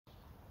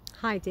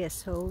Hi dear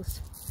souls.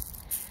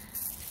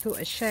 Thought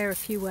I'd share a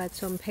few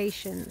words on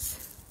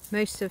patience.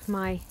 Most of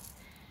my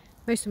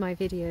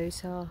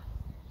videos are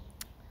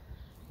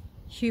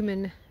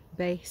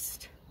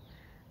human-based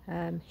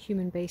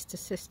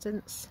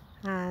assistance,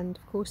 and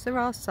of course there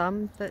are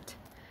some that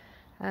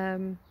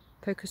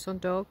focus on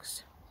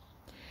dogs.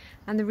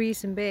 And the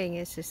reason being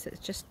is that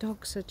just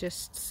dogs are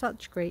just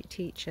such great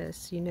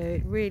teachers. You know,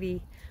 it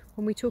really,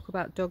 when we talk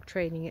about dog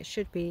training, it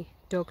should be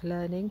dog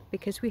learning,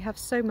 because we have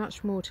so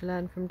much more to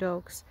learn from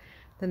dogs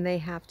than they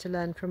have to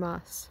learn from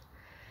us.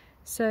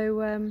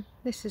 So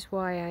this is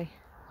why I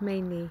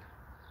mainly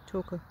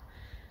talk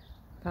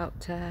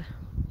about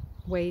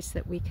ways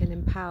that we can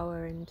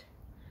empower and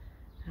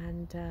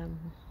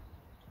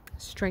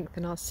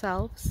strengthen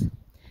ourselves,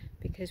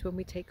 because when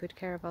we take good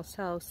care of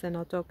ourselves, then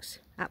our dogs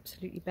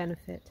absolutely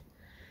benefit.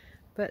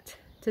 But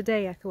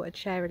today I thought I'd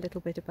share a little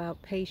bit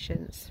about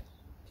patience.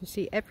 You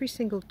see, every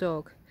single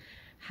dog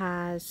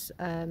has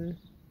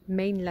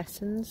main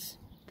lessons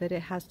that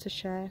it has to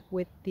share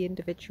with the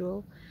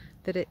individual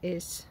that it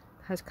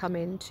has come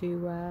in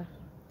to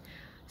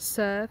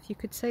serve. You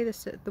could say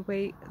this the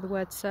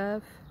word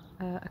serve,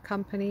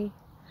 accompany,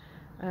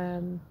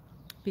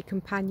 be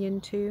companion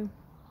to,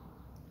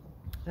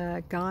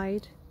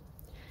 guide.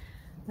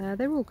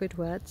 They're all good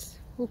words,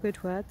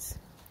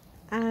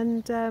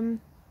 and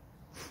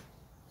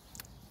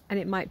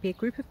it might be a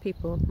group of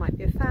people, it might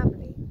be a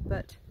family,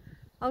 but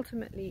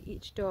ultimately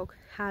each dog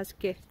has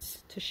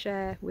gifts to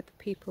share with the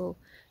people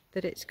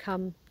that it's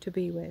come to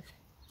be with.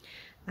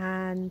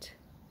 And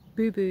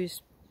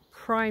BooBoo's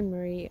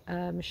primary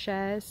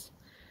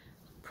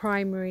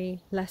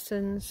primary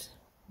lessons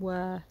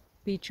were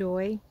be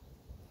joy,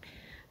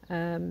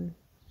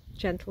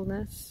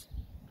 gentleness,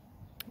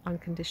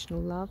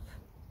 unconditional love,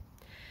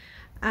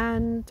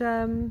 and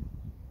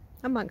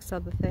amongst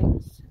other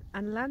things.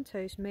 And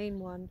Lanto's main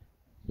one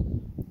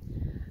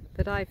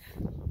that I'm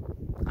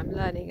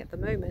learning at the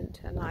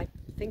moment, and I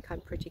think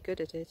I'm pretty good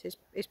at it,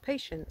 is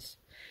patience.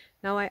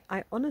 Now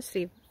I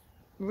honestly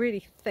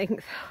really think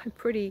that I'm a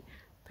pretty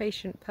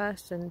patient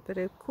person, but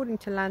according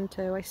to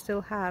Lanto I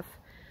still have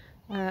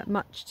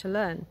much to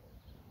learn.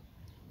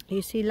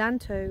 You see,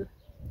 Lanto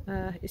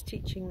is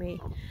teaching me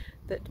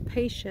that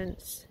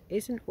patience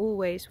isn't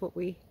always what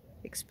we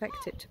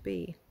expect it to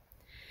be.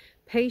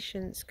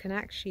 Patience can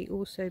actually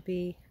also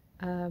be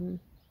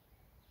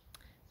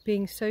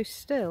being so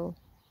still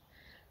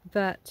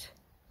that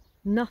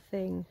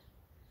nothing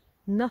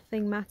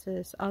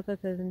matters other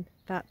than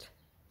that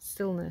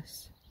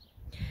stillness.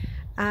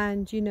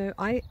 And you know,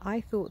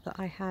 I thought that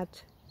I had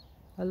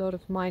a lot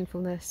of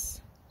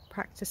mindfulness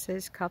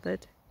practices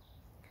covered,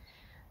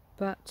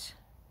 but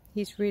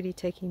he's really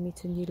taking me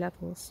to new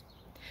levels.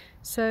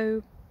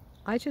 So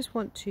I just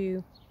want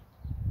to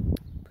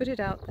put it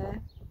out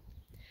there,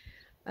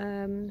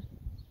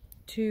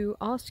 to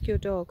ask your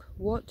dog,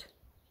 what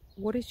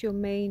is your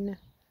main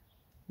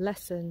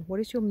lesson, what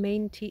is your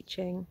main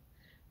teaching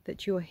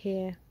that you're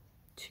here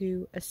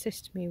to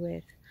assist me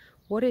with?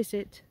 What is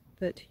it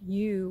that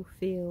you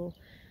feel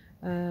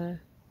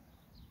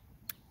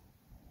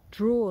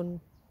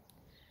drawn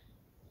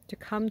to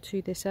come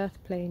to this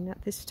earth plane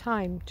at this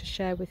time to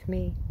share with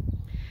me?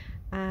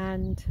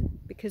 And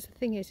because the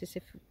thing is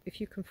if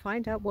you can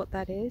find out what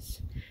that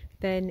is,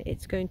 then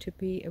it's going to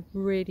be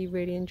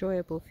really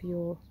enjoyable for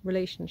your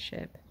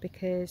relationship,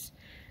 because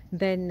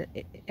then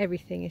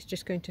everything is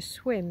just going to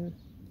swim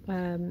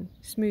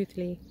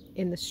smoothly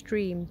in the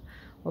stream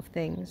of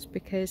things,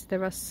 because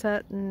there are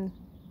certain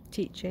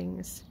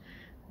teachings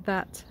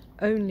that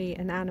only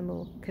an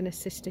animal can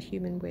assist a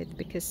human with,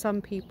 because some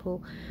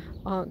people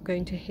aren't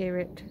going to hear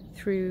it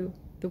through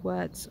the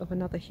words of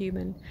another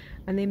human,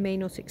 and they may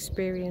not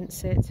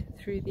experience it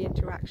through the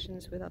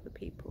interactions with other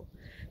people.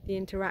 The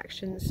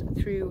interactions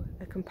through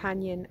a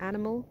companion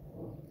animal,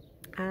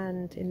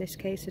 and in this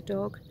case a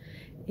dog,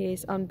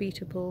 is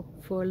unbeatable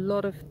for a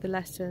lot of the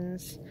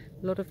lessons,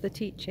 a lot of the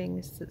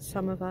teachings that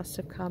some of us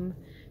have come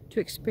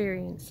to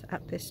experience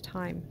at this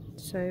time.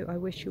 So I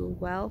wish you all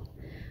well,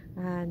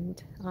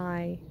 and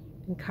I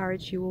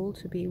encourage you all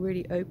to be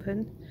really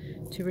open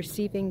to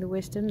receiving the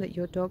wisdom that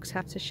your dogs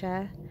have to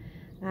share,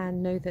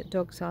 and know that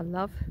dogs are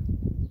love,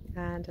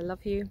 and I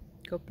love you.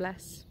 God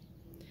bless.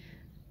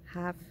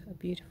 Have a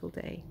beautiful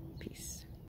day. Peace.